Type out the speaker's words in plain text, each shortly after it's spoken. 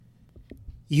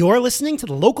You're listening to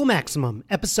The Local Maximum,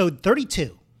 episode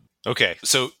 32. Okay,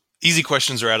 so easy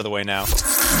questions are out of the way now.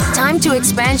 Time to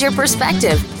expand your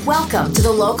perspective. Welcome to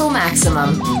The Local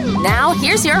Maximum. Now,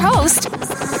 here's your host,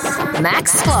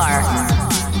 Max Sklar.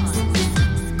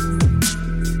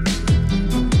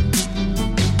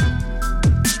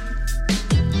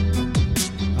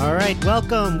 All right,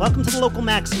 welcome to The Local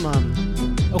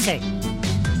Maximum. Okay,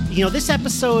 this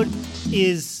episode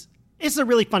is a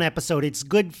really fun episode. It's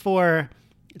good for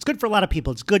a lot of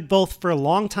people. It's good both for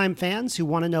longtime fans who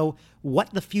want to know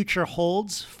what the future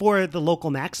holds for the Local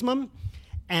Maximum,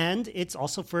 and it's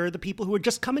also for the people who are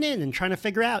just coming in and trying to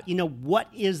figure out, what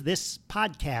is this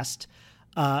podcast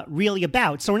really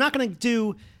about. So we're not going to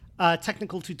do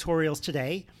technical tutorials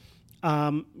today.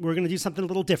 We're going to do something a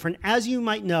little different. As you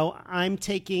might know, I'm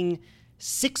taking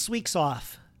 6 weeks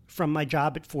off from my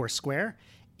job at Foursquare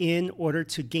in order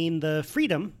to gain the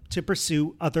freedom to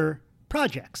pursue other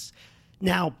projects.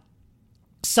 Now,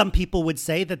 some people would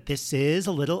say that this is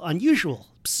a little unusual.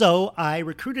 So I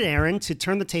recruited Aaron to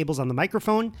turn the tables on the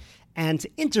microphone and to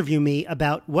interview me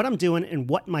about what I'm doing and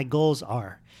what my goals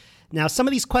are. Now, some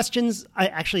of these questions,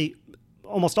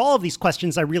 almost all of these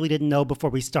questions I really didn't know before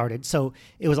we started. So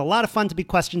it was a lot of fun to be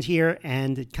questioned here,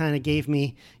 and it kind of gave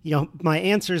me, my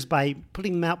answers by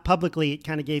putting them out publicly. It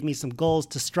kind of gave me some goals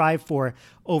to strive for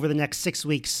over the next 6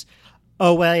 weeks.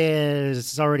 Oh, well,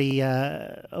 it's already,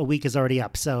 a week is already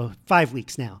up, so 5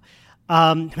 weeks now.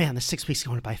 Man, the 6 weeks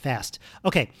going by fast.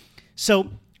 Okay, so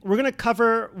we're going to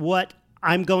cover what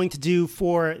I'm going to do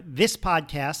for this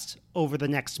podcast over the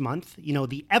next month,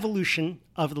 the evolution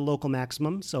of the Local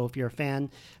Maximum. So if you're a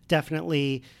fan,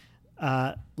 definitely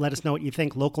let us know what you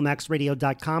think,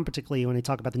 localmaxradio.com, particularly when I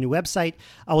talk about the new website.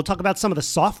 I will talk about some of the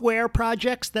software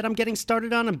projects that I'm getting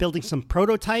started on. I'm building some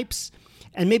prototypes.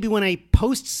 And maybe when I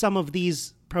post some of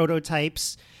these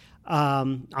prototypes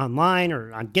online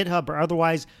or on GitHub or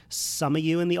otherwise, some of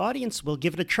you in the audience will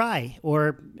give it a try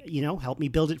or, help me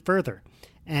build it further.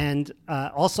 And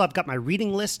also, I've got my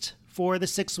reading list for the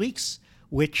 6 weeks,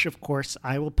 which, of course,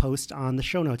 I will post on the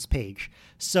show notes page.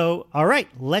 So, all right,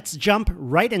 let's jump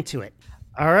right into it.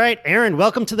 All right, Aaron,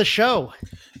 welcome to the show.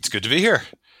 It's good to be here.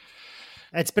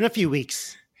 It's been a few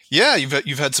weeks. Yeah,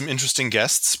 you've had some interesting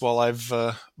guests while I've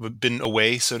been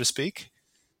away, so to speak.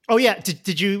 Oh, yeah.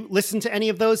 Did you listen to any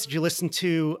of those? Did you listen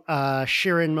to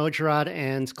Shirin Mojarrad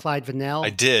and Clyde Vanell? I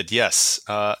did, yes.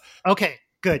 Okay,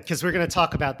 good, because we're going to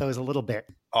talk about those a little bit.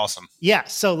 Awesome. Yeah,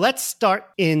 so let's start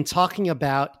in talking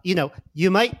about, you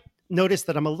might notice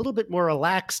that I'm a little bit more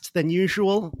relaxed than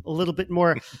usual, a little bit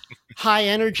more high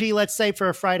energy, let's say, for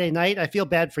a Friday night. I feel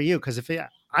bad for you because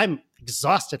I'm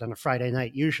exhausted on a Friday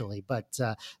night usually, but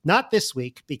not this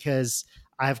week because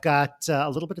I've got a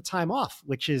little bit of time off,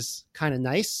 which is kind of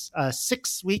nice.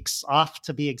 6 weeks off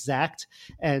to be exact.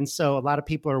 And so a lot of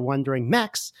people are wondering,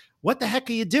 Max, what the heck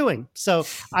are you doing? So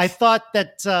I thought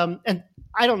that, and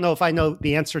I don't know if I know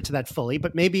the answer to that fully,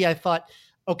 but maybe I thought,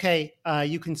 okay,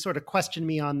 you can sort of question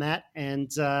me on that,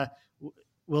 and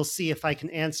we'll see if I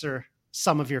can answer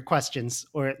some of your questions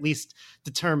or at least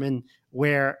determine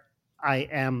where I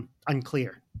am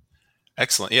unclear.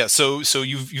 Excellent. Yeah. So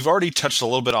you've already touched a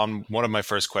little bit on one of my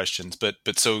first questions, but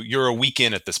so you're a week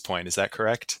in at this point. Is that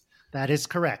correct? That is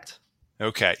correct.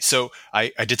 Okay. So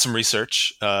I did some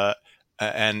research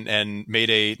and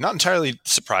made a not entirely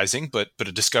surprising, but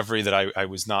a discovery that I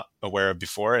was not aware of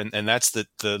before, and that's that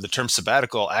the term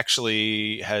sabbatical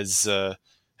actually has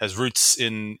roots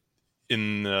in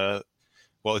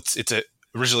it's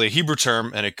originally a Hebrew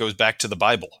term, and it goes back to the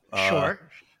Bible. Sure.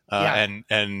 Yeah.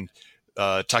 And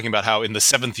talking about how in the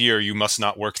seventh year you must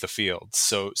not work the fields.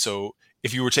 So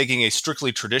if you were taking a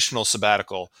strictly traditional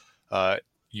sabbatical, I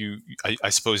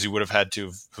suppose you would have had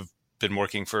to have been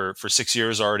working for 6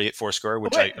 years already at Foursquare,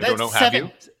 which I don't know. Have you?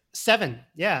 7,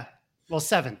 yeah. Well,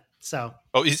 7. So.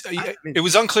 Oh, it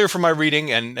was unclear from my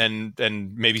reading, and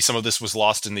maybe some of this was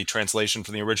lost in the translation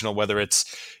from the original, whether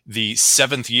it's the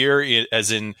 7th year,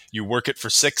 as in you work it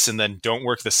for 6 and then don't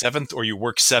work the 7th, or you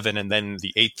work 7 and then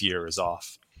the 8th year is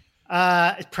off.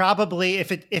 Probably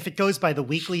if it goes by the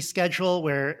weekly schedule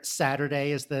where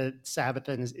Saturday is the Sabbath,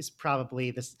 and is probably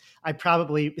this. I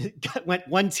probably went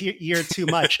 1 year too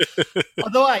much.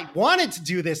 Although I wanted to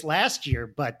do this last year,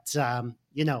 but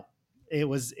it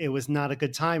was not a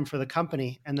good time for the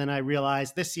company. And then I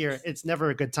realized this year it's never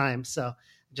a good time, so I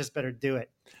just better do it.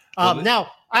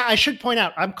 Now I should point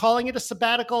out I'm calling it a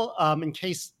sabbatical. In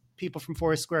case people from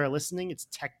Foursquare are listening, it's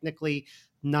technically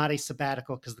not a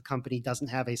sabbatical because the company doesn't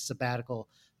have a sabbatical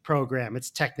program.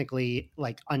 It's technically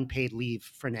like unpaid leave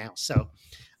for now. So,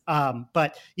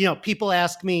 but people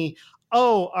ask me,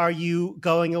 oh, are you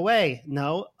going away?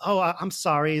 No. Oh, I'm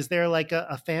sorry. Is there like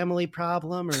a family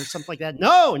problem or something like that?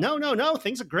 No, no, no, no.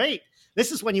 Things are great.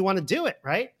 This is when you want to do it,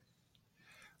 right?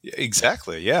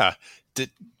 Exactly. Yeah.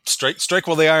 Strike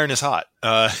while the iron is hot.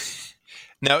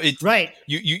 Now, Right.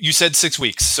 you said 6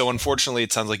 weeks, so unfortunately,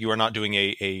 it sounds like you are not doing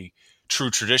a true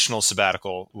traditional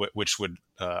sabbatical, which would,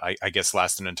 I guess,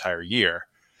 last an entire year.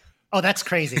 Oh, that's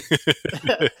crazy.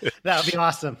 That would be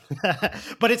awesome.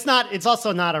 But it's not. It's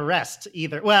also not a rest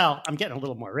either. Well, I'm getting a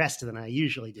little more rest than I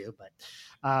usually do, but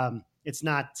it's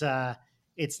not.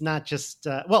 It's not just.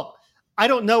 Well, I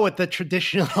don't know what the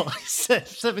traditional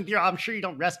 7th year. I'm sure you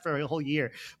don't rest for a whole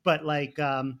year, but like.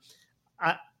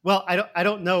 Well, I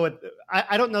don't know what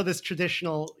I don't know this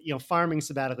traditional farming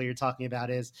sabbatical you're talking about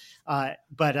is,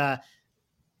 but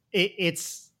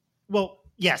it's well.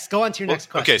 Yes, go on to your next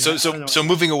question. Okay, so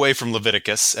moving away from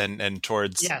Leviticus and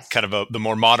towards kind of the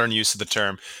more modern use of the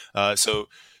term. So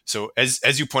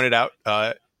as you pointed out,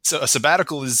 so a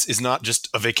sabbatical is not just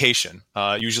a vacation.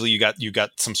 Usually you got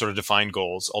some sort of defined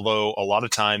goals. Although a lot of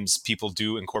times people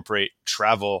do incorporate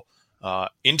travel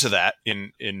into that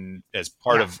in as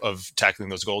part of tackling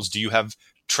those goals. Do you have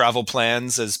travel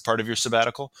plans as part of your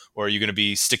sabbatical, or are you going to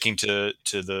be sticking to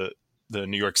the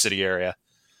New York City area?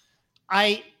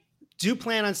 I do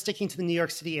plan on sticking to the New York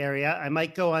City area. I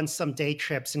might go on some day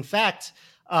trips. In fact,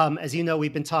 as you know,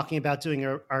 we've been talking about doing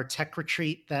our tech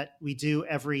retreat that we do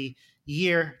every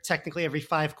year, technically every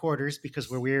 5 quarters, because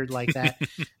we're weird like that.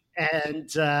 And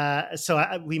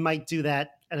so we might do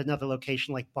that at another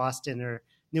location like Boston or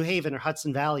New Haven or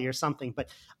Hudson Valley or something. But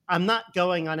I'm not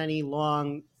going on any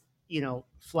long,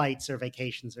 flights or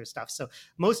vacations or stuff. So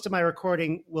most of my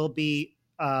recording will be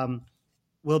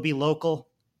local.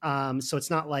 So it's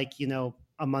not like,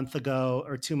 a month ago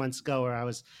or 2 months ago where I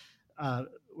was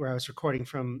recording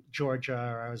from Georgia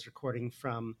or I was recording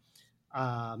from,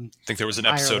 I think there was an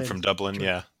episode Ireland, from Dublin.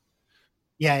 Georgia.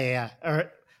 Yeah. Yeah.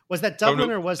 Or was that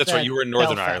Dublin or was that's that right. You were in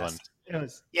Northern Belfast? Ireland. It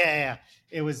was, yeah.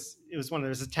 It was one of, there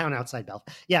was a town outside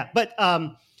Belfast. Yeah. But,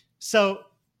 so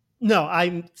no,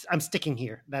 I'm sticking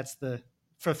here. That's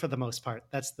for the most part.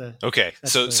 That's the okay.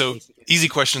 So easy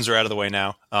questions are out of the way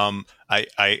now.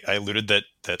 I alluded that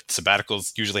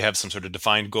sabbaticals usually have some sort of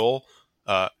defined goal.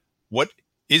 What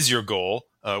is your goal?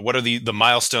 What are the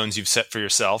milestones you've set for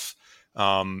yourself?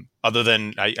 Other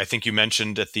than I think you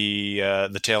mentioned at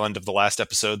the tail end of the last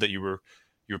episode that you were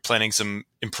planning some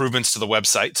improvements to the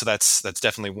website. So that's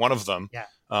definitely one of them. Yeah.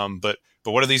 But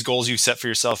what are these goals you've set for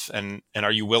yourself, and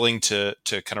are you willing to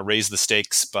kind of raise the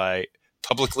stakes by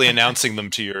publicly announcing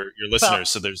them to your listeners,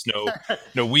 so there's no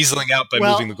weaseling out by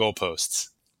moving the goalposts?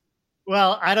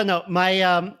 Well, I don't know.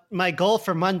 My goal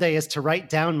for Monday is to write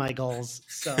down my goals.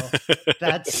 So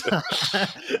that's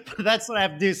that's what I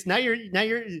have to do. So now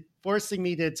you're forcing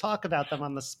me to talk about them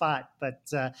on the spot, but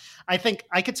I think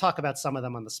I could talk about some of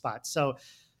them on the spot. So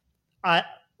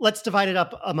let's divide it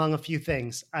up among a few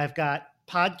things. I've got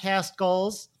podcast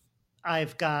goals.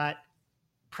 I've got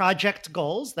project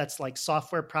goals. That's like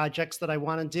software projects that I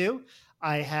want to do.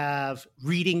 I have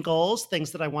reading goals,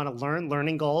 things that I want to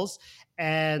learning goals.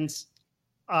 And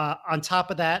on top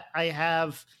of that, I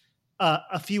have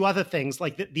a few other things.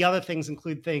 Like the other things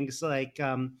include things like,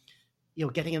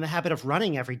 getting in the habit of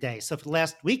running every day. So for the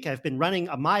last week, I've been running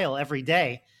a mile every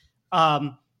day.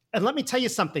 And let me tell you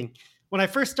something. When I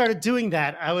first started doing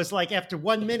that, I was like, after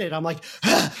 1 minute, I'm like,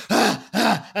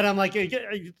 and I'm like, I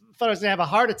thought I was going to have a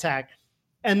heart attack.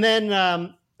 And then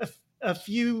a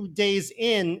few days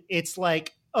in, it's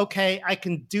like, okay, I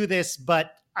can do this,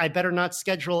 but I better not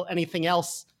schedule anything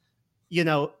else,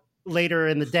 later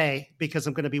in the day because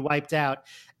I'm going to be wiped out.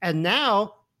 And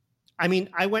now, I mean,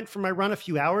 I went for my run a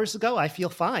few hours ago. I feel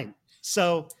fine.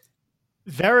 So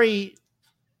very,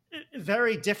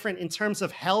 very different in terms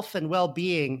of health and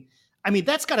well-being. I mean,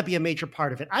 that's got to be a major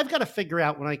part of it. I've got to figure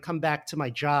out when I come back to my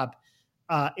job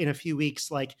in a few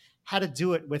weeks, like how to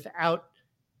do it without,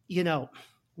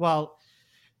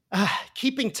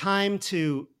 keeping time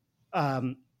to,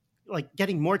 like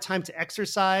getting more time to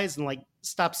exercise and like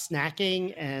stop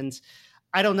snacking. And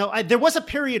I don't know, there was a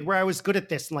period where I was good at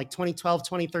this in like 2012,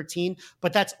 2013,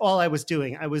 but that's all I was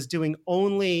doing. I was doing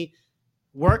only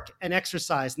work and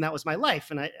exercise, and that was my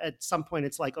life. And at some point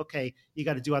it's like, okay, you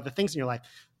got to do other things in your life.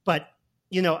 But,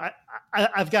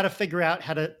 I've got to figure out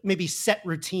how to maybe set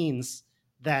routines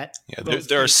that. Yeah,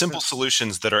 there are simple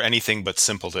solutions that are anything but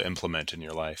simple to implement in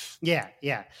your life. Yeah.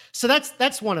 So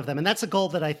that's one of them. And that's a goal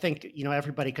that I think,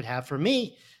 everybody could have. For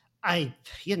me, I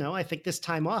think this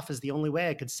time off is the only way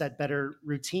I could set better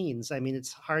routines. I mean,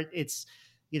 it's hard. It's,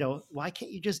 why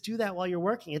can't you just do that while you're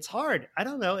working? It's hard. I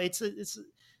don't know.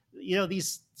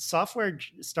 these software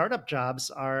startup jobs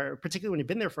are, particularly when you've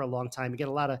been there for a long time, you get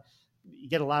a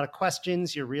lot of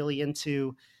questions. You're really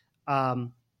into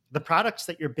the products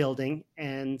that you're building,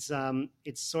 and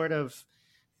it sort of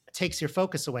takes your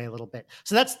focus away a little bit.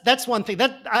 So that's one thing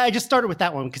that I just started with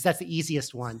that one because that's the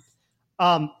easiest one.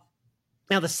 Now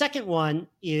the second one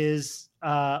is,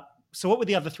 so what were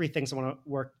the other three things I want to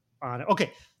work on?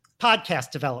 Okay,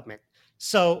 podcast development.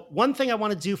 So one thing I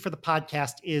want to do for the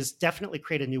podcast is definitely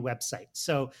create a new website.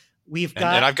 So we've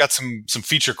got, and I've got some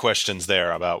feature questions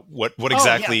there about what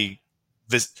exactly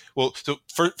this. Well, so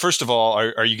first of all,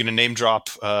 are you going to name drop?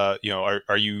 Are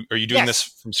you doing this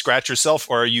from scratch yourself,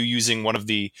 or are you using one of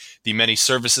the many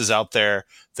services out there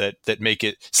that make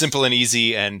it simple and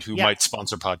easy and who might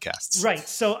sponsor podcasts? Right.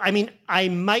 So I mean, I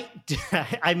might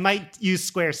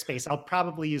use Squarespace. I'll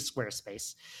probably use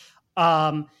Squarespace,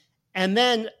 and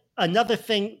then. Another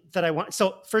thing that I want,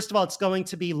 so first of all, it's going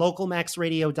to be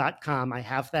localmaxradio.com. I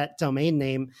have that domain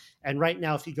name. And right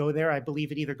now, if you go there, I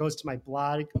believe it either goes to my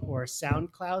blog or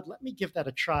SoundCloud. Let me give that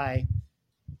a try.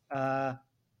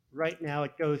 Right now,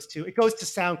 it goes to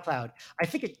SoundCloud. I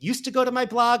think it used to go to my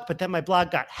blog, but then my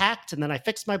blog got hacked, and then I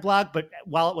fixed my blog. But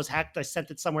while it was hacked, I sent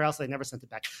it somewhere else. I never sent it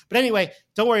back. But anyway,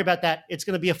 don't worry about that. It's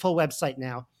going to be a full website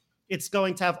now. It's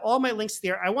going to have all my links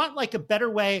there. I want like a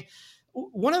better way.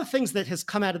 One of the things that has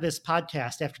come out of this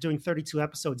podcast after doing 32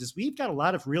 episodes is we've got a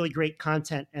lot of really great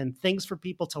content and things for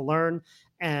people to learn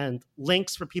and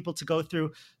links for people to go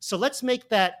through. So let's make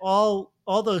that all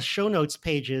those show notes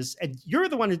pages. And you're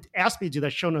the one who asked me to do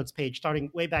that show notes page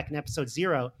starting way back in episode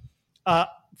 0.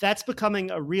 That's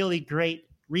becoming a really great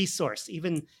resource.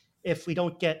 Even if we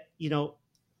don't get, a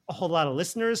whole lot of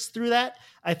listeners through that,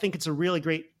 I think it's a really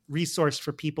great resource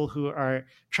for people who are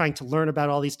trying to learn about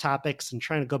all these topics and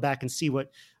trying to go back and see what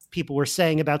people were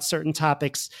saying about certain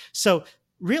topics. So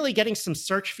really getting some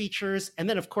search features. And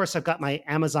then of course I've got my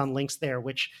Amazon links there,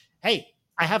 which, hey,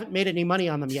 I haven't made any money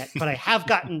on them yet, but I have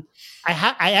gotten,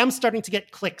 I am starting to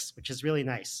get clicks, which is really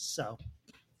nice. So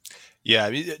yeah,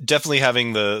 definitely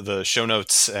having the show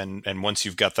notes. And once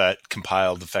you've got that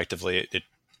compiled effectively, it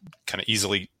kind of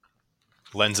easily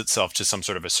lends itself to some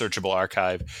sort of a searchable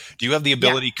archive. Do you have the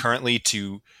ability currently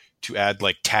to add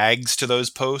like tags to those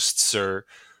posts or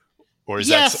is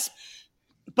that?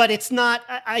 But it's not,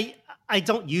 I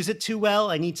don't use it too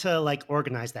well. I need to like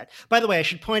organize that. By the way, I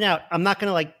should point out, I'm not going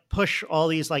to like push all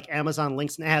these like Amazon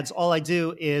links and ads. All I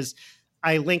do is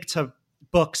I link to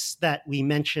books that we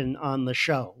mention on the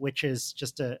show, which is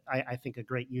just I think a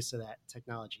great use of that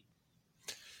technology.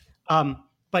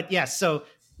 But yeah, so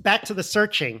back to the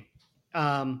searching.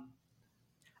 I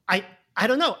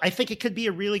don't know. I think it could be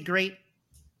a really great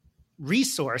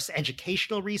resource,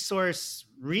 educational resource,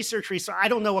 research resource. I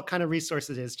don't know what kind of resource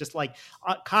it is, just like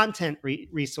a content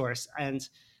resource. And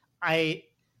I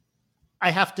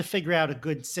have to figure out a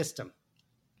good system.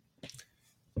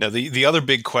 Now, the other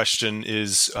big question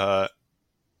is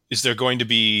there going to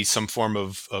be some form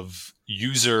of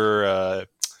user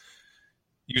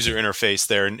interface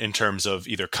there in terms of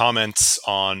either comments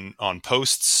on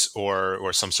posts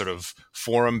or some sort of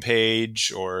forum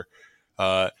page or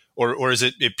is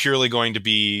it purely going to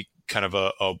be kind of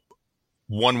a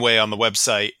one way on the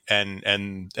website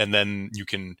and then you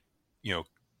can,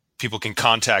 people can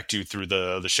contact you through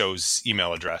the show's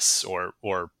email address or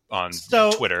on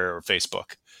Twitter or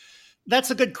Facebook?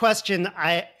 That's a good question.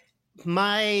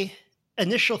 My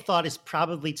initial thought is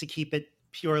probably to keep it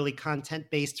purely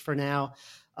content based for now.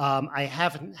 I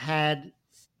haven't had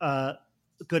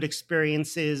good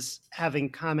experiences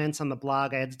having comments on the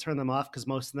blog. I had to turn them off because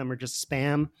most of them are just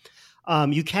spam.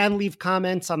 You can leave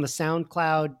comments on the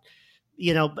SoundCloud,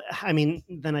 I mean,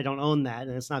 then I don't own that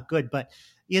and it's not good. But,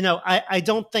 I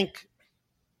don't think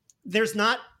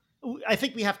I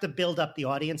think we have to build up the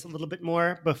audience a little bit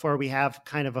more before we have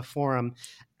kind of a forum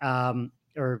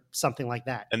or something like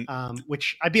that,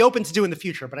 which I'd be open to do in the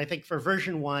future. But I think for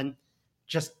version 1,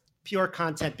 just pure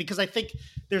content, because I think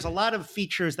there's a lot of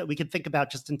features that we could think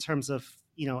about just in terms of,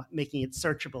 making it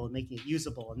searchable and making it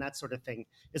usable and that sort of thing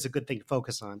is a good thing to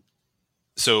focus on.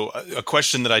 So a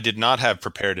question that I did not have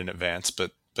prepared in advance,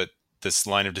 but this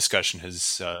line of discussion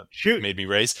has made me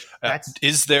raise.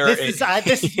 Is there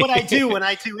this is what I do when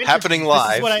I do interviews. Happening live.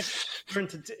 This is what I learned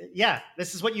to do. Yeah,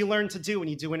 this is what you learn to do when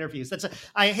you do interviews.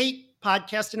 I hate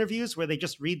podcast interviews where they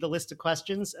just read the list of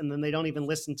questions and then they don't even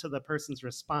listen to the person's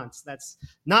response. That's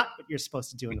not what you're supposed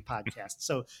to do in the podcast.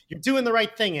 So you're doing the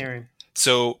right thing, Aaron.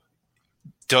 So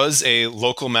does a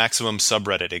local maximum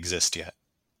subreddit exist yet?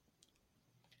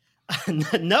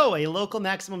 No, a local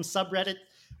maximum subreddit.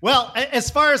 Well,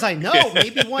 as far as I know,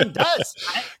 maybe one does.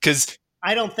 Because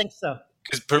I don't think so.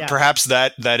 'Cause perhaps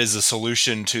that is a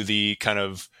solution to the kind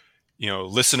of,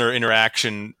 listener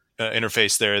interaction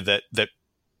interface there that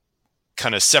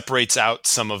kind of separates out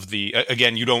some of the,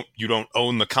 again, you don't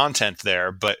own the content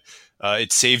there, but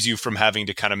it saves you from having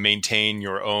to kind of maintain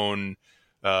your own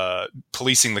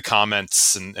policing the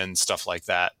comments and stuff like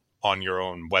that on your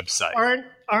own website. Aren't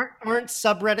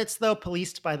subreddits though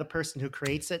policed by the person who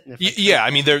creates it? And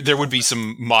I mean there would be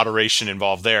some moderation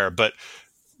involved there, but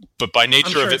by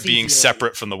nature of it being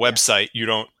separate from the website, you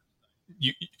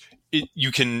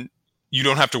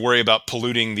don't have to worry about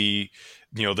polluting the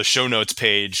show notes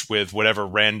page with whatever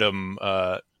random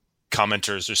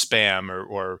commenters or spam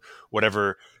or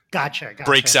whatever gotcha.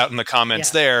 breaks out in the comments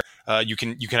there. You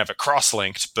can have it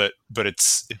cross-linked, but they're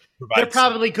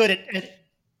probably good at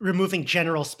removing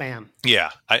general spam.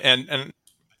 Yeah, and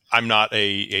I'm not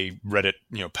a Reddit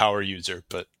power user,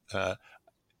 but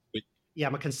yeah,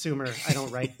 I'm a consumer. I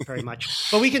don't write very much,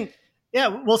 but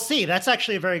we'll see. That's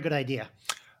actually a very good idea.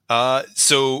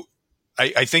 So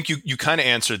I think you kind of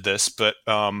answered this, but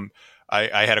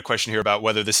I had a question here about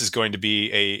whether this is going to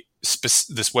be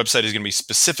this website is going to be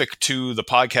specific to the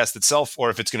podcast itself, or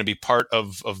if it's going to be part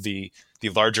of the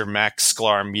larger Max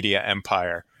Sklar media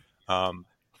empire, and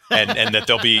that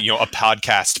there'll be a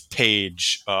podcast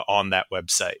page on that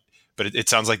website. But it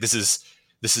sounds like this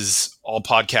is all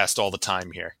podcast all the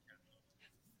time here.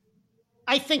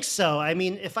 I think so. I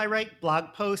mean, if I write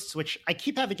blog posts, which I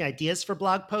keep having ideas for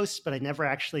blog posts, but I never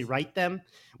actually write them,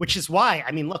 which is why,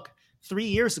 I mean, look, 3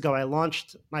 years ago, I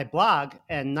launched my blog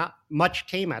and not much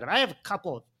came out of it. I have a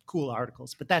couple of cool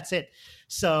articles, but that's it.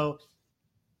 So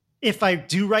if I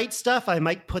do write stuff, I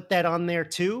might put that on there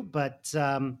too. But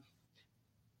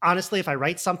honestly, if I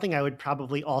write something, I would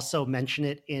probably also mention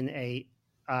it in a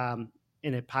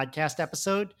podcast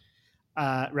episode,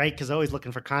 right? Because I'm always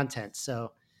looking for content.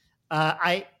 So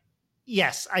I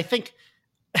think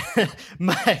the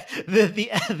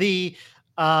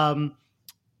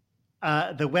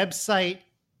website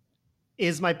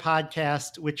is my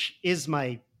podcast, which is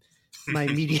my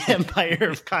media empire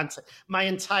of content. My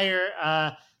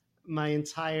entire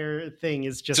thing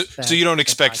is just so you don't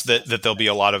expect that there'll be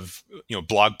a lot of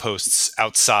blog posts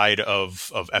outside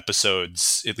of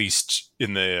episodes, at least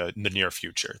in the near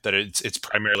future, that it's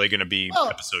primarily going to be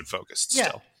episode focused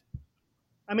still.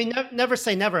 I mean, never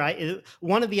say never.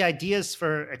 One of the ideas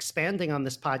for expanding on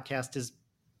this podcast is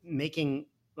making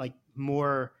like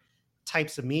more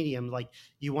types of medium. Like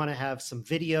you want to have some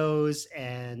videos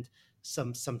and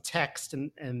some text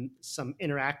and some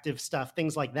interactive stuff,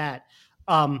 things like that.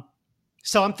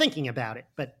 So I'm thinking about it,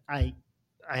 but I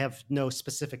have no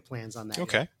specific plans on that.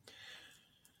 Okay.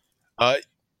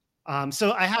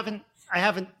 So I haven't.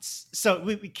 So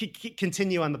we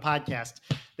continue on the podcast.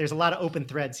 There's a lot of open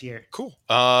threads here. Cool.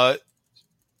 Let's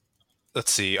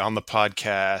see. On the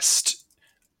podcast,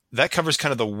 that covers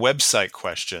kind of the website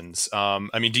questions.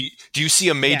 I mean, do you see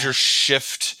a major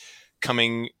shift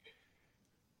coming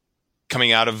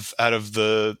out of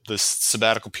the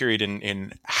sabbatical period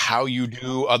in how you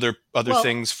do other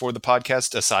things for the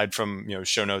podcast aside from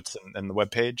show notes and the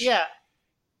webpage? Yeah.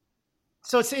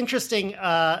 So it's interesting.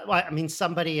 I mean,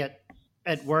 somebody at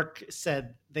work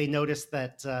said they noticed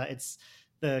that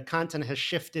the content has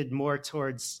shifted more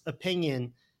towards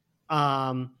opinion,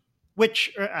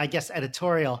 which I guess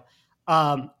editorial.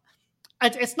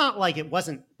 It's not like it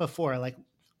wasn't before. Like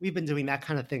we've been doing that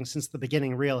kind of thing since the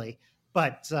beginning, really.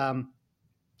 But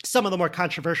some of the more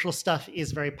controversial stuff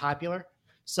is very popular.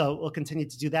 So we'll continue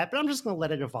to do that. But I'm just going to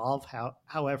let it evolve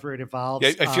however it evolves.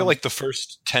 Yeah, I feel like the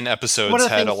first 10 episodes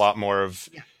had a lot more of...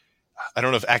 Yeah. I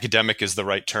don't know if academic is the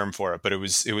right term for it, but it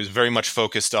was very much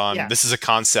focused on this is a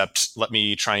concept. Let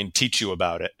me try and teach you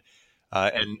about it,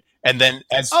 and then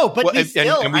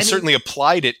we certainly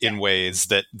applied it in ways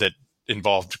that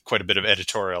involved quite a bit of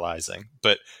editorializing.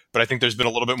 But I think there's been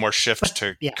a little bit more shift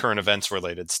to current events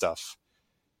related stuff.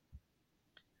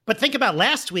 But think about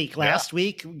last week. Last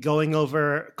week, going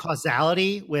over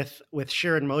causality with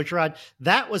Shirin Mojrad,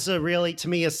 that was to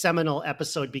me, a seminal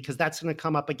episode because that's going to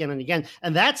come up again and again.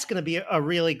 And that's going to be a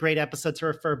really great episode to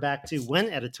refer back to when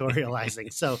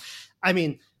editorializing. So, I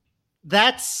mean,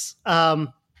 but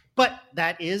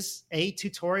that is a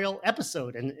tutorial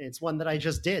episode and it's one that I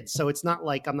just did. So it's not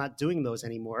like I'm not doing those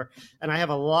anymore. And I have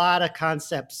a lot of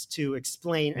concepts to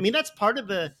explain. I mean, that's part of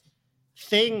the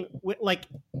thing. Like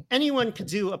anyone could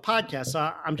do a podcast.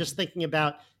 So I'm just thinking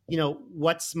about,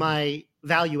 what's my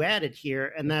value added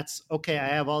here? And that's okay. I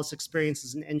have all this experience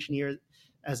as an engineer,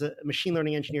 as a machine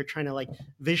learning engineer, trying to like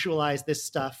visualize this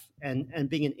stuff and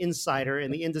being an insider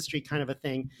in the industry kind of a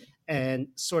thing and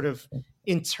sort of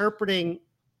interpreting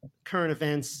current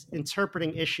events,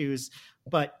 interpreting issues.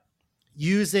 But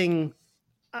using,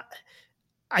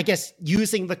 I guess,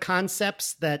 using the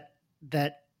concepts that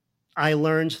I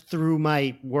learned through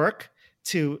my work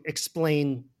to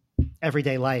explain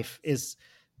everyday life is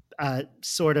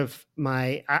sort of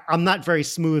I'm not very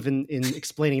smooth in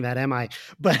explaining that, am I?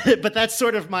 But that's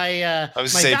sort of my I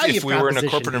was my say, value if we were in a proposition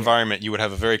corporate here. environment, you would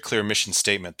have a very clear mission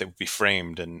statement that would be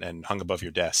framed and hung above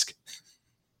your desk.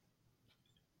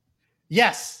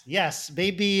 Yes.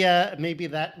 Maybe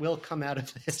that will come out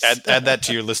of this. Add that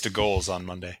to your list of goals on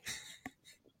Monday.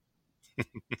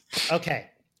 Okay,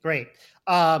 great.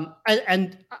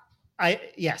 And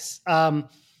yes. And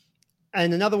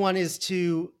another one is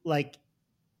to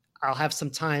I'll have some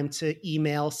time to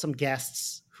email some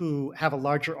guests who have a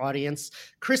larger audience.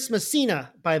 Chris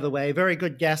Messina, by the way, very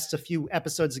good guest a few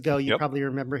episodes ago. You probably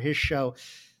remember his show.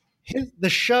 The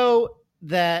show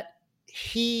that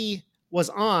he was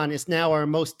on is now our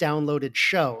most downloaded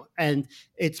show. And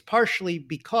it's partially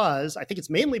because, I think it's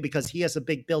mainly because he has a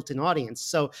big built-in audience.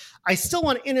 So I still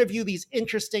want to interview these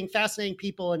interesting, fascinating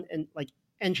people and like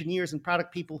engineers and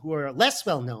product people who are less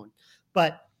well-known.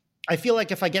 But I feel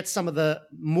like if I get some of the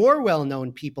more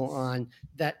well-known people on,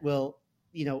 that will,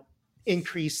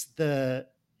 increase the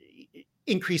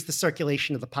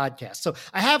circulation of the podcast. So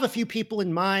I have a few people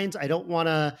in mind. I don't want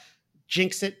to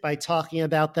jinx it by talking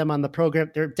about them on the program.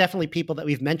 They're definitely people that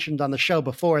we've mentioned on the show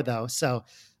before, though. So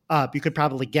you could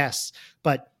probably guess.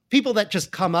 But people that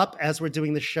just come up as we're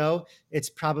doing the show, it's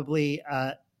probably,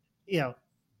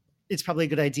 it's probably a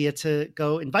good idea to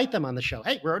go invite them on the show.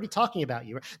 Hey, we're already talking about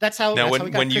you. That's how. Now, that's how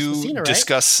we got when Chris you Messina, right?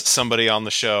 discuss somebody on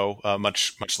the show,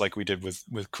 much like we did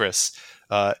with Chris,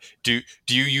 do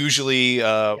you usually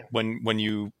when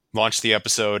you launch the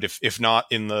episode, if not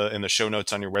in the show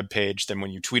notes on your webpage, then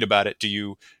when you tweet about it, do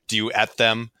you at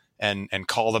them and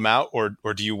call them out, or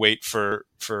do you wait for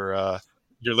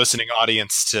your listening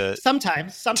audience to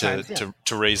sometimes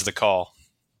to raise the call?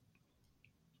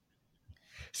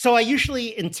 So I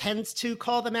usually intend to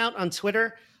call them out on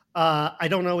Twitter. I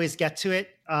don't always get to it.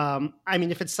 I mean,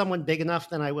 if it's someone big enough,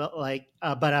 then I will.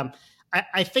 But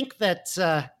I think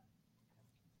that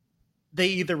they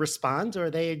either respond or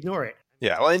they ignore it.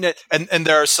 Yeah, well, and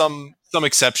there are some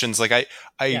exceptions. Like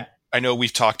I know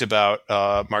we've talked about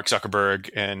Mark Zuckerberg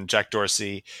and Jack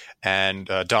Dorsey and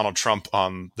Donald Trump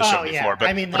on the show before, but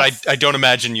I don't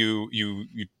imagine you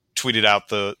tweeted out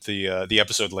the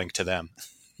episode link to them.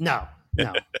 No.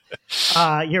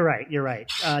 You're right.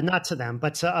 Not to them,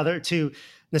 but to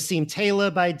Nassim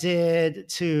Taleb. I did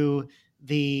to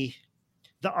the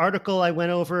article I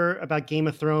went over about Game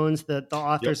of Thrones. The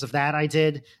authors of that I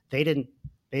did. They didn't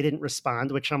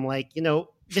respond, which I'm like,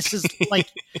 this is like,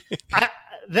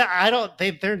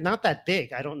 they're not that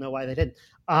big. I don't know why they didn't.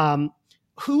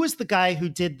 Who was the guy who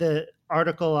did the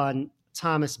article on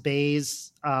Thomas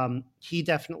Bayes? He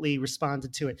definitely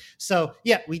responded to it. So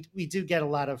yeah, we do get a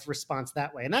lot of response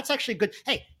that way. And that's actually good.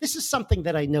 Hey, this is something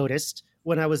that I noticed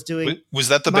when I was doing. Was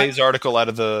that the Bayes article out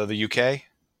of the UK?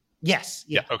 Yes.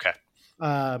 Yeah. Okay.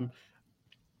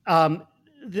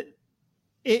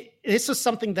 This was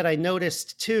something that I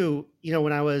noticed too,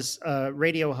 when I was a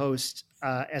radio host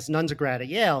as an undergrad at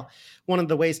Yale. One of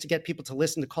the ways to get people to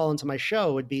listen to call into my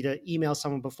show would be to email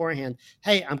someone beforehand.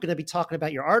 Hey, I'm going to be talking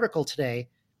about your article today.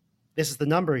 This is the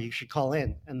number you should call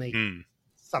in. And they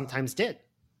sometimes did.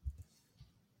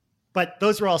 But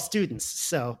those were all students.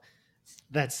 So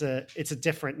it's a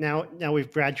different, now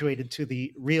we've graduated to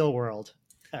the real world,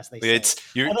 as they say.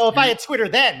 Although if I had Twitter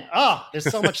then,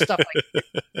 there's so much stuff.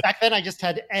 Back then I just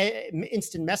had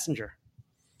instant messenger.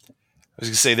 I was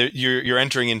going to say that you're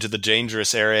entering into the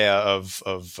dangerous area of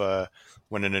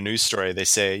when in a news story they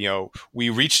say, we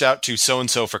reached out to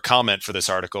so-and-so for comment for this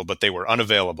article, but they were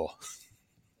unavailable.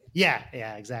 Yeah,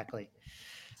 exactly.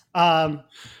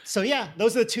 So yeah,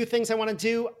 those are the two things I want to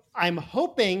do. I'm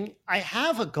hoping I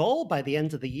have a goal by the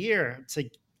end of the year to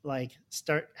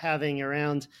start having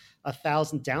around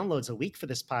 1,000 downloads a week for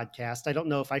this podcast. I don't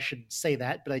know if I should say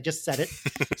that, but I just said it.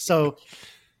 So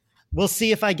we'll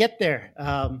see if I get there.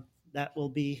 That will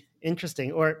be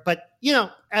interesting. But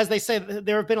as they say,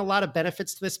 there have been a lot of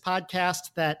benefits to this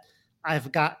podcast that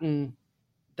I've gotten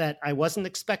that I wasn't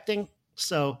expecting.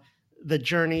 So the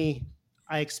journey,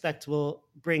 I expect, will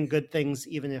bring good things,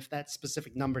 even if that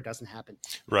specific number doesn't happen.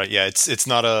 Right. Yeah. It's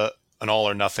not an all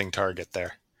or nothing target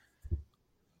there.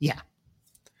 Yeah.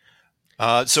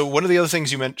 So one of the other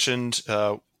things you mentioned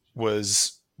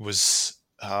was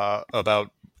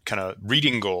about kind of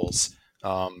reading goals.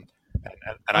 And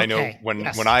I know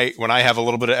when I have a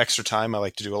little bit of extra time, I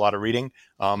like to do a lot of reading.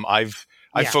 I've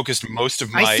focused most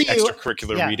of my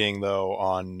extracurricular reading though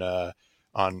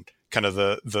on kind of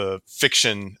the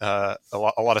fiction, a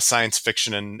lot of science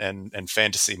fiction and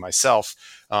fantasy myself.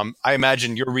 I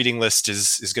imagine your reading list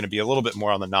is going to be a little bit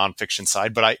more on the nonfiction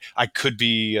side, but I could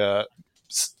be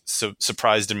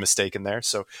surprised and mistaken there.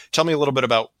 So tell me a little bit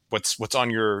about what's on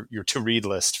your to read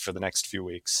list for the next few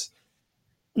weeks.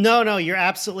 No, you're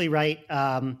absolutely right.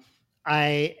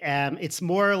 It's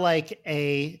more like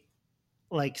a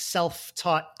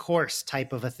self-taught course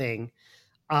type of a thing.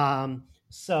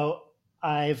 So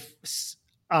I've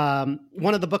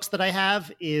one of the books that I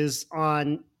have is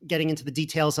on getting into the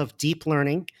details of deep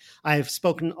learning. I've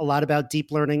spoken a lot about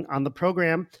deep learning on the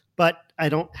program, but I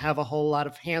don't have a whole lot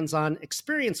of hands-on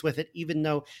experience with it, even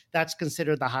though that's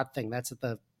considered the hot thing. That's at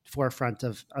the forefront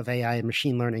of AI and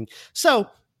machine learning. So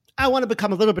I want to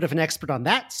become a little bit of an expert on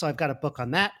that. So I've got a book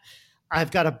on that.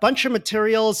 I've got a bunch of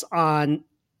materials on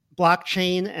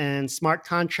blockchain and smart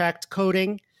contract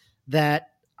coding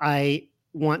that I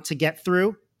want to get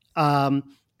through.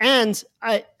 And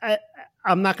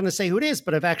I'm not going to say who it is,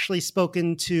 but I've actually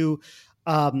spoken to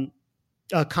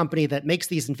a company that makes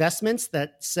these investments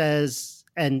that says,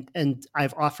 and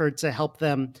I've offered to help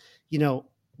them,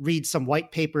 read some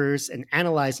white papers and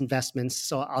analyze investments.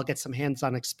 So I'll get some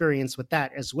hands-on experience with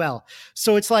that as well.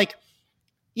 So it's like,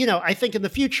 I think in the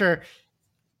future,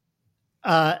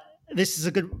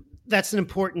 that's an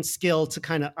important skill to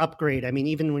kind of upgrade. I mean,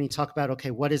 even when you talk about,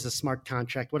 okay, what is a smart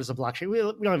contract? What is a blockchain? We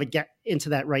don't even get into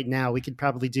that right now. We could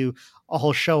probably do a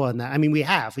whole show on that. I mean, we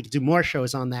could do more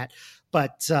shows on that,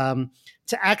 but to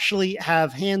actually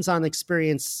have hands-on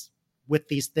experience with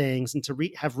these things and to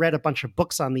have read a bunch of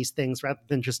books on these things rather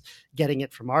than just getting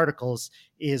it from articles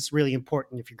is really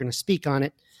important if you're going to speak on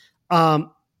it.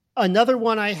 Another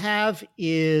one I have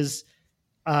is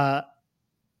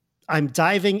I'm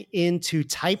diving into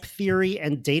type theory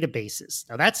and databases.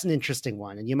 Now, that's an interesting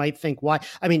one. And you might think, why?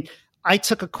 I mean, I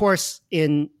took a course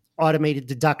in automated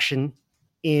deduction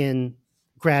in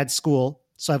grad school.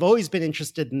 So I've always been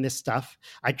interested in this stuff.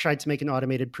 I tried to make an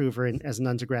automated prover as an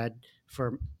undergrad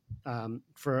for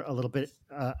a little bit,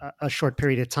 a short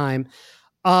period of time.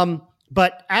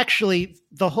 But actually,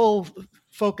 the whole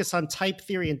focus on type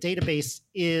theory and database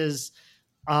is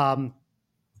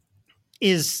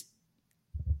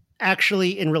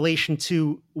actually in relation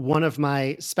to one of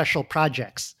my special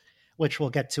projects, which we'll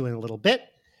get to in a little bit.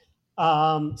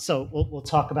 So we'll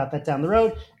talk about that down the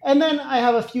road. And then I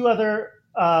have a few other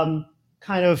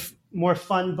kind of more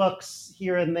fun books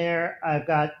here and there. I've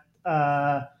got,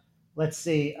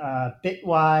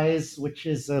 Bitwise, which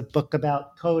is a book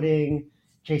about coding,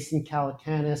 Jason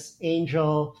Calacanis,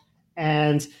 Angel.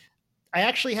 And I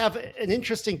actually have an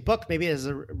interesting book, maybe as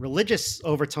a religious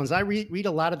overtones. I read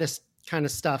a lot of this kind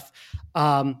of stuff.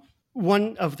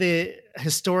 One of the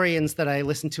historians that I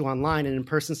listen to online and in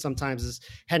person sometimes is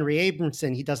Henry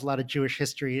Abramson. He does a lot of Jewish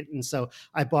history. And so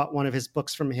I bought one of his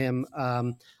books from him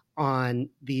on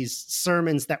these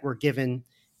sermons that were given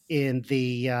in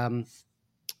the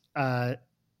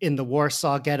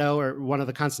Warsaw Ghetto or one of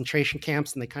the concentration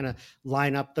camps. And they kind of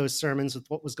line up those sermons with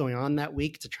what was going on that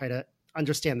week to try to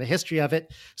understand the history of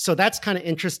it. So that's kind of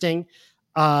interesting.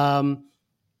 I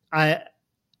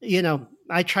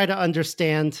try to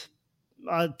understand,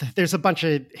 there's a bunch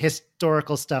of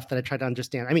historical stuff that I try to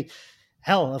understand. I mean,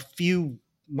 hell, a few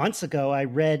months ago, I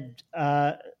read,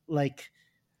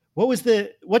 what's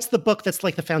the book that's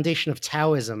like the foundation of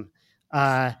Taoism?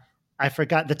 I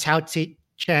forgot, the Tao Te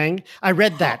Chang. I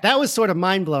read that. That was sort of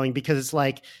mind blowing because it's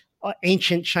like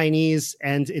ancient Chinese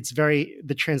and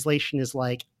the translation is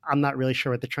like, I'm not really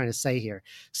sure what they're trying to say here.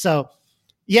 So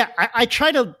yeah, I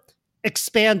try to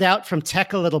expand out from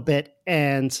tech a little bit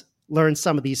and learn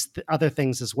some of these other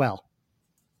things as well.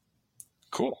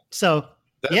 Cool. So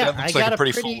that I got a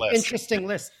pretty full list. Interesting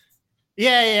list.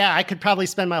 Yeah. I could probably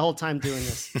spend my whole time doing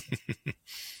this.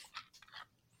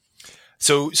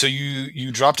 So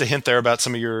you dropped a hint there about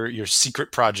some of your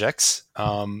secret projects.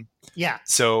 Yeah.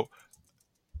 So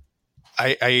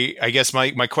I guess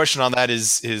my question on that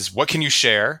is what can you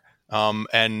share?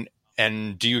 And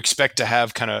do you expect to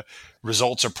have kind of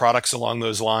results or products along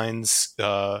those lines,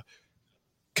 kind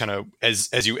of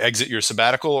as you exit your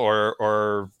sabbatical,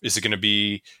 or is it going to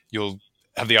be you'll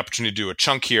have the opportunity to do a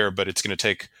chunk here, but it's going to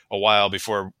take a while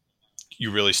before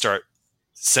you really start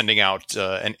sending out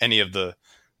any of the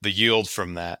yield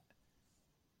from that?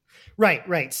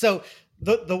 Right. So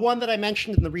the one that I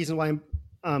mentioned and the reason why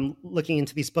I'm looking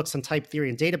into these books on type theory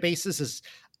and databases is,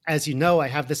 as you know, I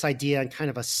have this idea on kind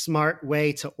of a smart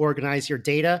way to organize your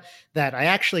data that I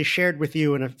actually shared with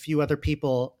you and a few other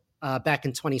people back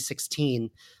in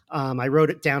 2016. I wrote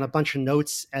it down, a bunch of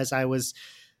notes as I was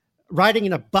riding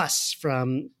in a bus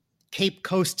from Cape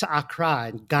Coast to Accra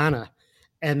in Ghana.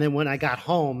 And then when I got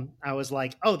home, I was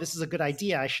like, oh, this is a good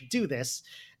idea. I should do this.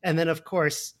 And then, of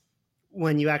course,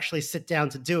 when you actually sit down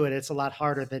to do it, it's a lot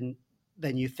harder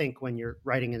than you think when you're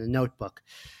writing in a notebook.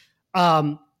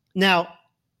 Now,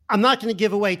 I'm not going to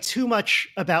give away too much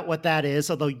about what that is,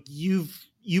 although you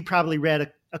probably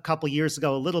read a couple years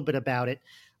ago a little bit about it.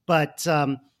 But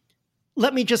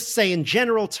let me just say, in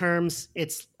general terms,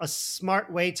 it's a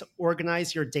smart way to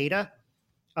organize your data,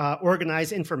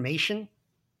 organize information.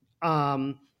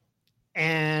 And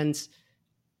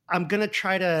I'm going to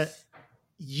try to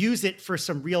use it for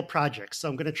some real projects. So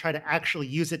I'm going to try to actually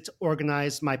use it to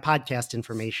organize my podcast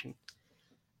information.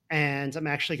 And I'm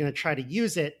actually going to try to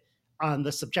use it on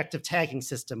the subjective tagging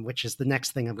system, which is the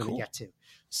next thing I'm going to get to.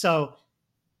 So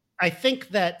I think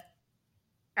that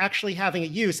actually having a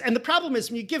use, and the problem is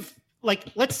when you give, like,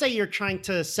 let's say you're trying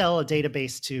to sell a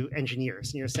database to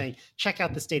engineers and you're saying, check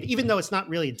out this data, even though it's not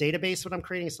really a database, what I'm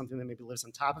creating is something that maybe lives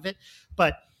on top of it.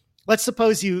 But let's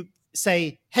suppose you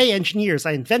say, hey, engineers,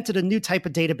 I invented a new type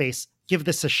of database. Give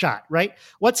this a shot, right?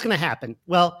 What's going to happen?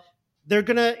 Well, they're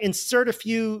going to insert a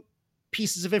few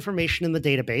pieces of information in the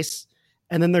database,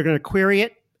 and then they're going to query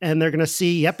it, and they're going to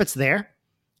see, yep, it's there.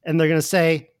 And they're going to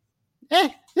say,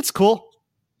 it's cool,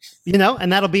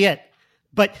 and that'll be it.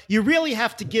 But you really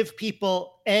have to give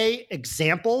people, A,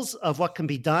 examples of what can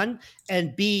be done,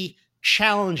 and B,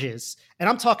 challenges. And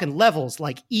I'm talking levels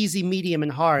like easy, medium,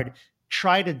 and hard.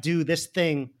 Try to do this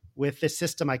thing with this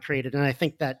system I created. And I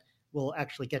think that will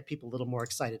actually get people a little more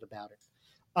excited about it.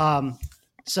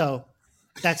 So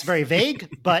that's very vague,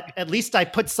 but at least I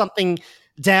put something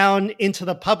down into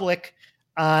the public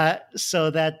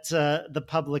so that the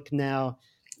public now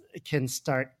can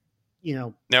start,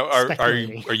 Now, are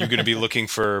you going to be looking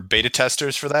for beta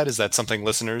testers for that? Is that something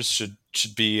listeners should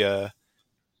be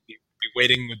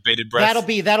waiting with bated breath?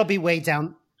 That'll be way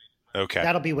down. Okay,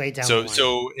 that'll be way down.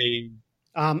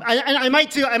 I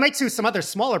might do some other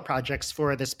smaller projects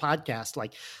for this podcast.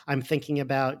 Like I'm thinking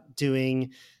about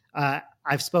doing.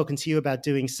 I've spoken to you about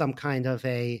doing some kind of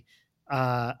a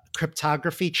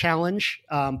cryptography challenge,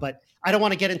 but I don't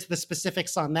want to get into the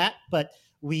specifics on that. But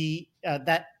we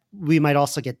might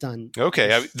also get done.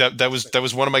 Okay, that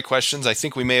was one of my questions. I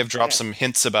think we may have dropped some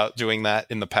hints about doing that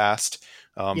in the past,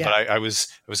 but I was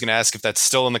going to ask if that's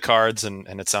still in the cards,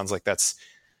 and it sounds like that's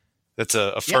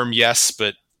a firm yes,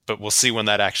 but we'll see when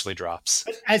that actually drops.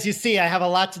 But as you see, I have a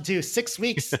lot to do. 6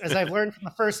 weeks, as I've learned from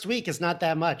the first week, is not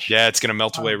that much. Yeah, it's going to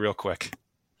melt away real quick.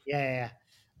 Yeah.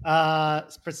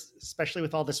 Especially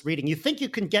with all this reading. You think you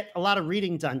can get a lot of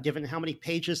reading done given how many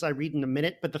pages I read in a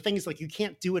minute, but the thing is, like, you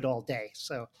can't do it all day.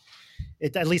 So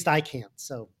at least I can't.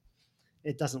 So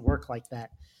it doesn't work like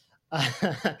that.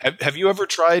 Have you ever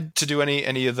tried to do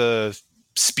any of the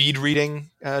speed reading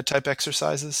type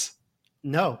exercises?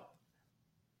 No.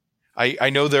 I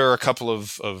know there are a couple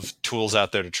of tools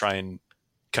out there to try and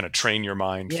kind of train your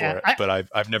mind for it, but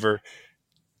I've never.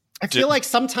 I feel like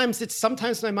sometimes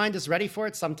my mind is ready for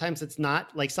it. Sometimes it's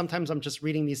not. Like sometimes I'm just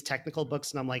reading these technical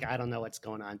books and I'm like, I don't know what's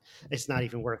going on. It's not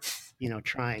even worth,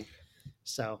 trying.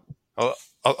 So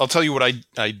I'll tell you what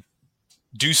I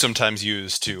do sometimes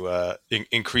use to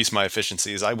increase my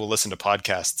efficiency is I will listen to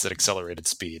podcasts at accelerated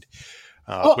speed.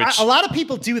 A lot of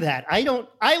people do that.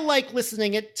 I like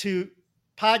listening to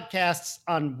podcasts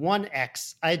on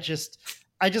 1x. I just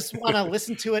want to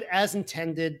listen to it as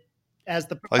intended.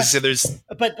 Like I say,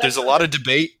 there's a lot of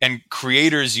debate, and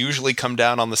creators usually come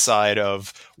down on the side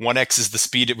of 1x is the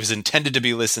speed it was intended to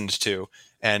be listened to,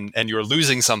 and you're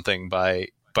losing something by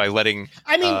letting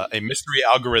a mystery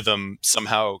algorithm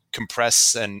somehow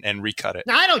compress and recut it.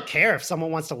 Now, I don't care if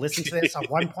someone wants to listen to this on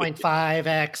 1.5x,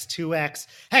 2x.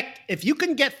 Heck, if you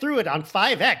can get through it on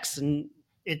 5x and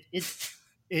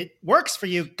it works for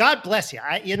you, God bless you.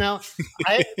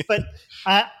 But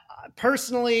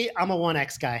personally, I'm a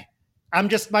 1x guy.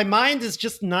 My mind is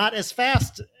just not as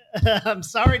fast. I'm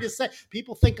sorry to say.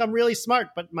 People think I'm really smart,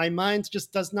 but my mind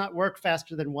just does not work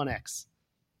faster than 1x.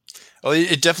 Well,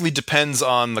 it definitely depends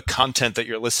on the content that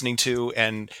you're listening to,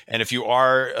 and if you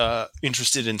are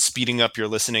interested in speeding up your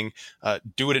listening,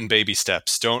 do it in baby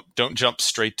steps. Don't jump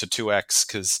straight to 2x,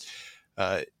 because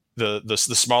the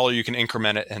smaller you can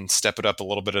increment it and step it up a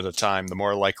little bit at a time, the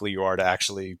more likely you are to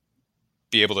actually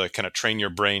be able to kind of train your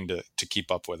brain to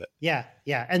keep up with it. Yeah.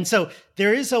 And so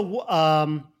there is a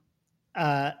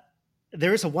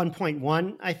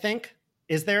 1.1, I think.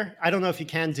 Is there? I don't know if you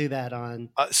can do that on.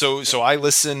 So I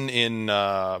listen in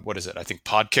what is it? I think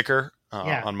Podkicker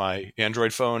on my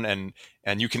Android phone, and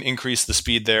you can increase the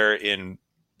speed there in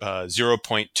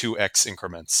 0.2x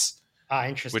increments.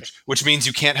 Interesting. Which means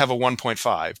you can't have a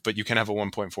 1.5, but you can have a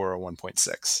 1.4 or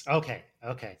 1.6. Okay.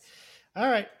 All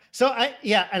right.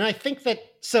 And I think that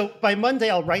so by Monday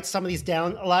I'll write some of these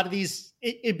down. A lot of these,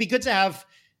 it'd be good to have,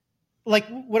 like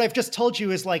what I've just told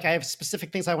you is like I have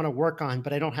specific things I want to work on,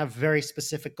 but I don't have very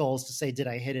specific goals to say did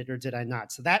I hit it or did I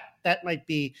not. So that might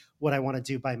be what I want to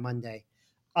do by Monday.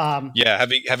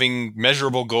 Having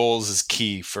measurable goals is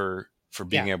key for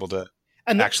being able to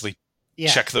actually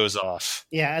check those off.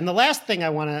 Yeah, and the last thing I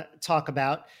want to talk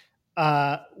about,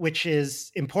 which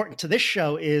is important to this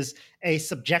show, is a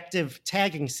subjective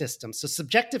tagging system. So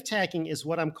subjective tagging is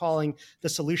what I'm calling the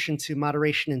solution to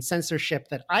moderation and censorship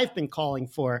that I've been calling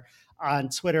for on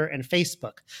Twitter and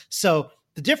Facebook. So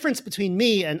the difference between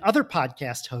me and other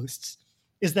podcast hosts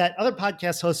is that other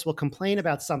podcast hosts will complain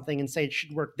about something and say it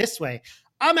should work this way.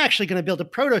 I'm actually going to build a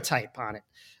prototype on it.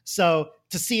 So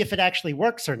to see if it actually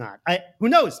works or not. Who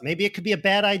knows? Maybe it could be a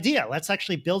bad idea. Let's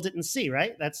actually build it and see,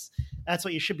 right? That's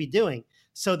what you should be doing.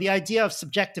 So the idea of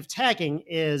subjective tagging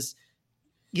is,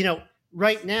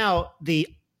 right now the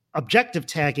objective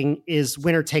tagging is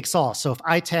winner takes all. So if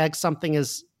I tag something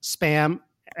as spam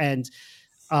and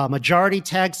majority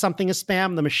tag something as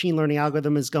spam, the machine learning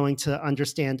algorithm is going to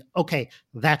understand, okay,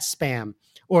 that's spam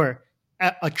or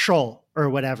a troll or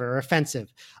whatever, or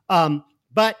offensive.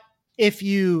 But if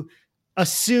you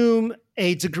assume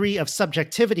a degree of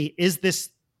subjectivity, is this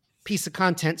piece of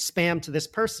content spam to this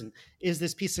person? Is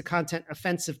this piece of content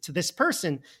offensive to this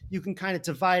person? You can kind of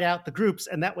divide out the groups.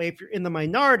 And that way, if you're in the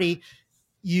minority,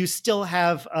 you still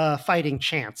have a fighting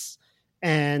chance.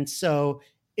 And so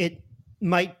it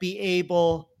might be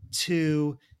able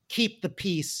to keep the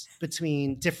peace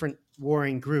between different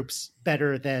warring groups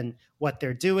better than what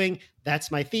they're doing.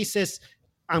 That's my thesis.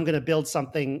 I'm going to build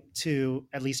something to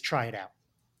at least try it out.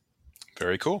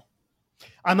 Very cool.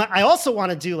 I also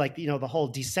want to do the whole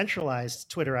decentralized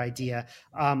Twitter idea.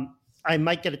 I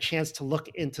might get a chance to look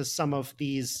into some of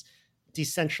these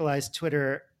decentralized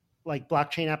Twitter like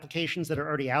blockchain applications that are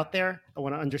already out there. I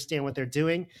want to understand what they're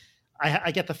doing.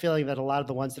 I get the feeling that a lot of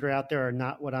the ones that are out there are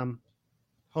not what I'm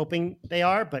hoping they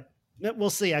are, but we'll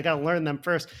see. I got to learn them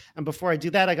first, and before I do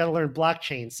that, I got to learn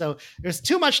blockchain. So there's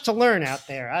too much to learn out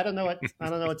there. I don't know what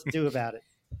to do about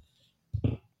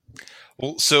it.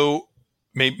 Well, so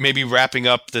maybe wrapping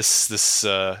up this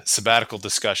sabbatical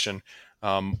discussion,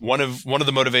 one of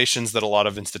the motivations that a lot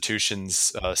of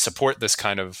institutions support this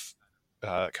kind of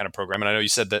program, and I know you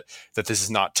said that this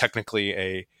is not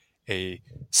technically a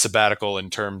sabbatical in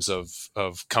terms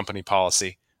of company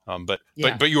policy, but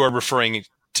you are referring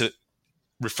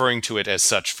to it as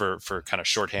such for kind of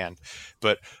shorthand.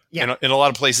 But in a lot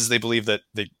of places, they believe that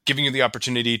giving you the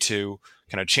opportunity to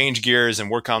kind of change gears and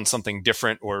work on something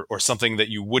different or something that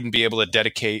you wouldn't be able to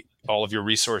dedicate all of your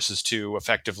resources to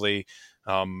effectively,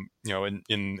 in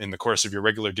the course of your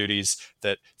regular duties,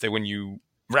 that when you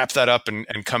wrap that up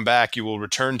and come back, you will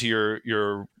return to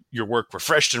your work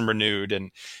refreshed and renewed.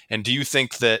 And do you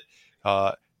think that,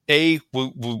 do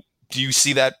you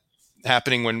see that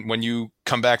happening when you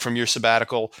come back from your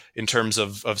sabbatical in terms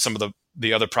of some of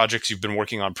the other projects you've been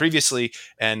working on previously,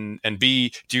 and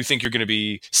B, do you think you're going to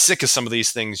be sick of some of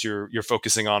these things you're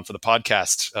focusing on for the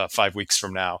podcast 5 weeks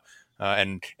from now,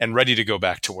 and ready to go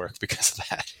back to work because of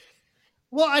that?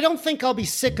 Well, I don't think I'll be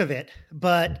sick of it,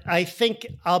 but I think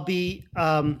I'll be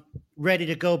ready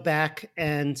to go back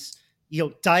and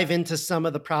dive into some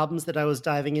of the problems that I was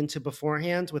diving into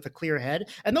beforehand with a clear head.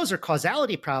 And those are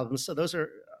causality problems. So those are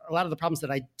a lot of the problems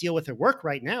that I deal with at work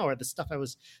right now are the stuff I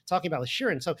was talking about with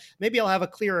Sheeran. So maybe I'll have a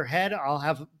clearer head. I'll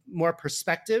have more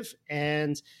perspective.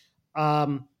 And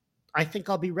I think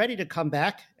I'll be ready to come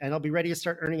back, and I'll be ready to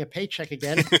start earning a paycheck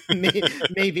again.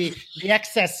 Maybe the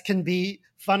excess can be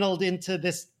funneled into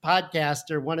this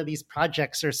podcast or one of these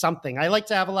projects or something. I like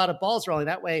to have a lot of balls rolling.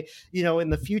 That way, in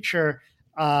the future,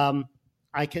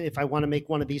 I can, if I want to make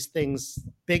one of these things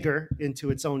bigger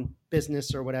into its own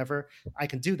business or whatever, I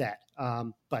can do that.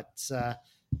 But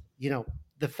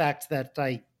the fact that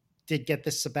I did get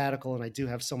this sabbatical and I do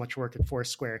have so much work at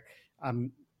Foursquare,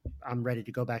 I'm ready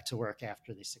to go back to work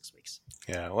after these 6 weeks.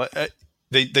 Yeah. Well,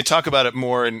 they talk about it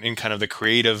more in kind of the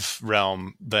creative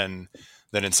realm than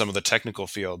in some of the technical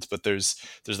fields, but there's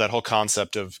that whole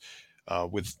concept of,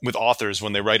 with authors,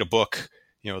 when they write a book,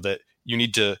 that you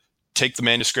need to take the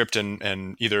manuscript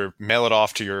and either mail it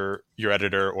off to your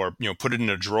editor or put it in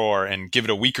a drawer and give it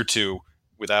a week or two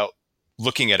without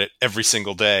looking at it every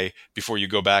single day before you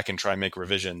go back and try and make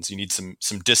revisions. You need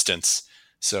some distance.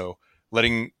 So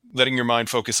letting your mind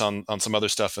focus on some other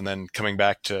stuff and then coming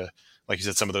back to, like you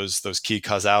said, some of those key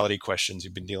causality questions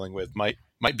you've been dealing with might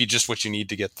be just what you need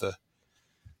to get the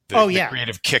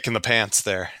creative kick in the pants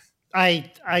there.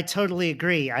 I totally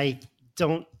agree. I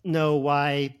don't know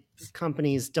why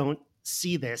companies don't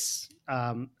see this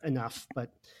enough,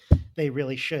 but they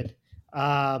really should.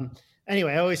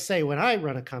 Anyway, I always say when I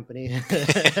run a company,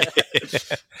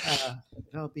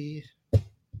 there'll be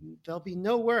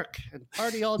no work and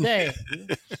party all day.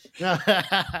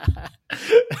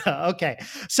 Okay,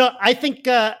 so I think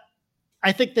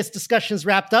this discussion is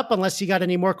wrapped up. Unless you got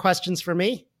any more questions for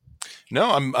me. No,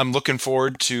 I'm looking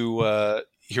forward to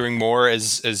hearing more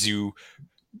as you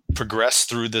progress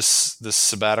through this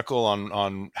sabbatical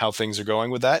on how things are going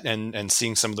with that, and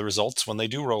seeing some of the results when they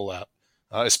do roll out,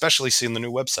 especially seeing the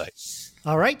new website.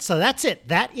 All right, so that's it.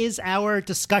 That is our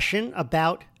discussion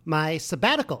about my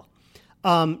sabbatical.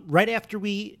 Right after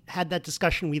we had that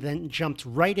discussion, we then jumped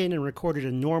right in and recorded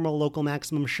a normal Local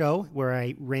Maximum show where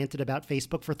I ranted about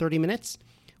Facebook for 30 minutes.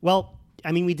 Well,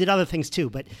 I mean, we did other things too,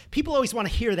 but people always want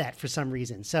to hear that for some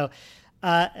reason. So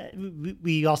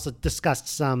we also discussed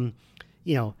some,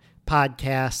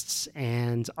 podcasts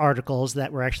and articles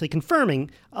that were actually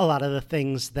confirming a lot of the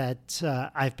things that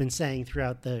I've been saying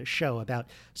throughout the show about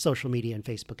social media and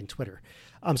Facebook and Twitter.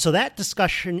 So that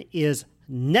discussion is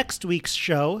next week's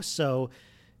show. So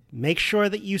make sure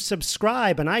that you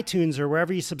subscribe on iTunes or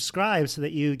wherever you subscribe so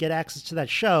that you get access to that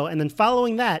show. And then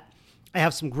following that, I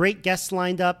have some great guests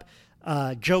lined up.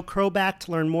 Joe Kroback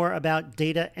to learn more about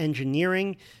data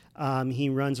engineering. He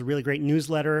runs a really great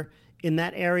newsletter in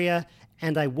that area.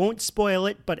 And I won't spoil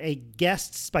it, but a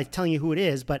guest, by telling you who it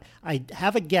is, but I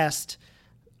have a guest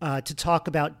to talk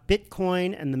about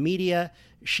Bitcoin and the media.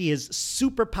 She is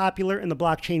super popular in the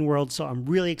blockchain world, so I'm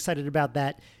really excited about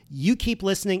that. You keep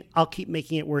listening. I'll keep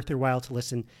making it worth your while to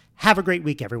listen. Have a great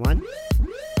week, everyone.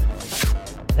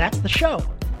 That's the show.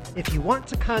 If you want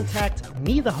to contact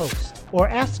me, the host, or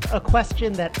ask a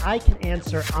question that I can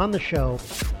answer on the show,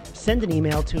 send an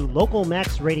email to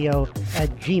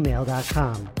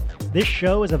localmaxradio@gmail.com. This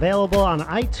show is available on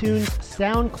iTunes,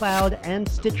 SoundCloud, and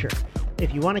Stitcher.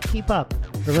 If you want to keep up,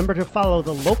 remember to follow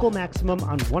the Local Maximum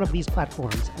on one of these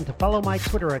platforms and to follow my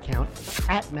Twitter account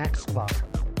 @MaxSquall.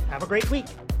 Have a great week.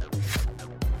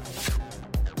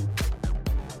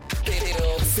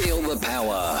 Feel the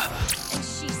power. And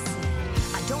she said,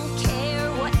 I don't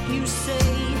care what you say,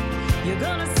 you're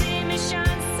gonna see me shine.